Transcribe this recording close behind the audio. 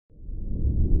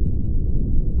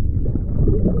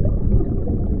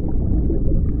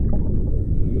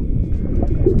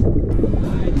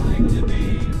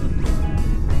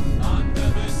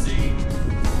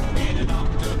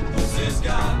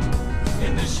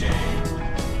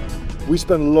We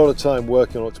spent a lot of time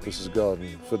working on Octopus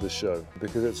Garden for the show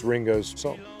because it's Ringo's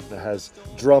song. It has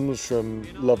drums from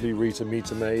lovely Rita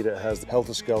Mita Maid, it has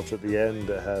Helter Skelter at the end,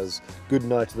 it has Good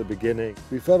Night at the beginning.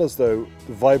 We felt as though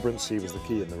the vibrancy was the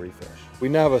key in the refresh. We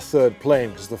now have a third plane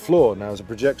because the floor now is a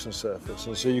projection surface,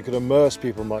 and so you can immerse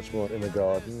people much more in the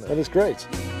garden, and it's great.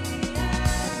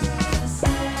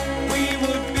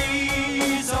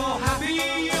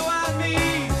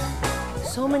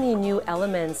 So many new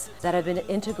elements that have been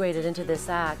integrated into this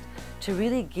act to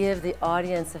really give the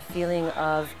audience a feeling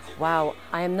of, wow,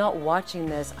 I am not watching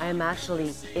this, I am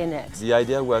actually in it. The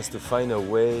idea was to find a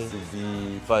way to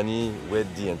be funny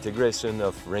with the integration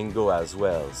of Ringo as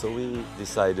well. So we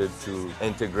decided to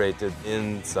integrate it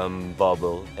in some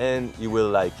bubble, and you will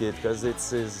like it because it's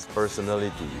his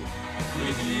personality.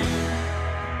 With you.